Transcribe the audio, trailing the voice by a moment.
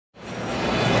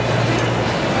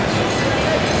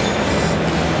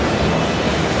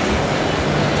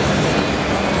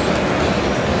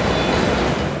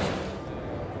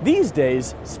These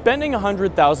days, spending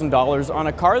 $100,000 on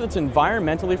a car that's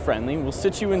environmentally friendly will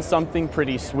sit you in something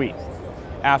pretty sweet.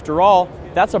 After all,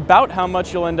 that's about how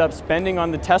much you'll end up spending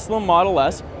on the Tesla Model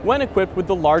S when equipped with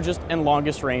the largest and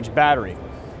longest range battery.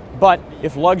 But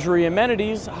if luxury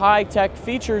amenities, high-tech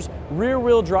features,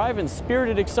 rear-wheel drive, and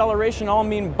spirited acceleration all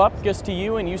mean bupkis to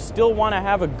you and you still want to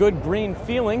have a good green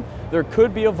feeling, there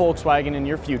could be a Volkswagen in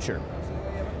your future.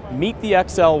 Meet the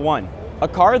XL1. A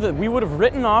car that we would have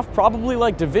written off probably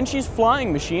like Da Vinci's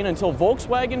flying machine until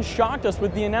Volkswagen shocked us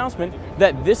with the announcement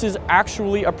that this is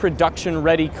actually a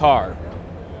production-ready car.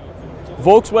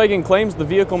 Volkswagen claims the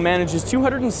vehicle manages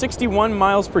 261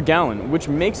 miles per gallon, which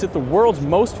makes it the world's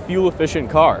most fuel-efficient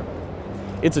car.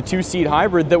 It's a two-seat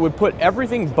hybrid that would put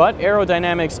everything but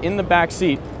aerodynamics in the back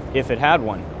seat if it had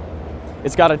one.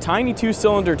 It's got a tiny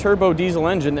two-cylinder turbo diesel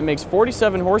engine that makes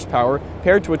 47 horsepower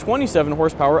paired to a 27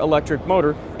 horsepower electric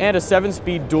motor and a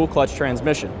 7-speed dual-clutch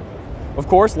transmission. Of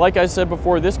course, like I said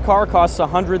before, this car costs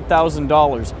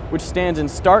 $100,000, which stands in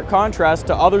stark contrast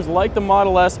to others like the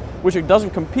Model S, which it doesn't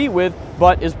compete with,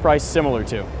 but is priced similar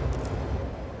to.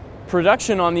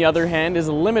 Production, on the other hand, is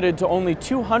limited to only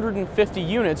 250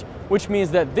 units, which means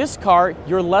that this car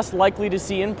you're less likely to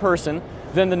see in person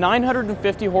than the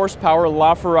 950 horsepower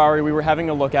LaFerrari we were having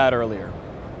a look at earlier.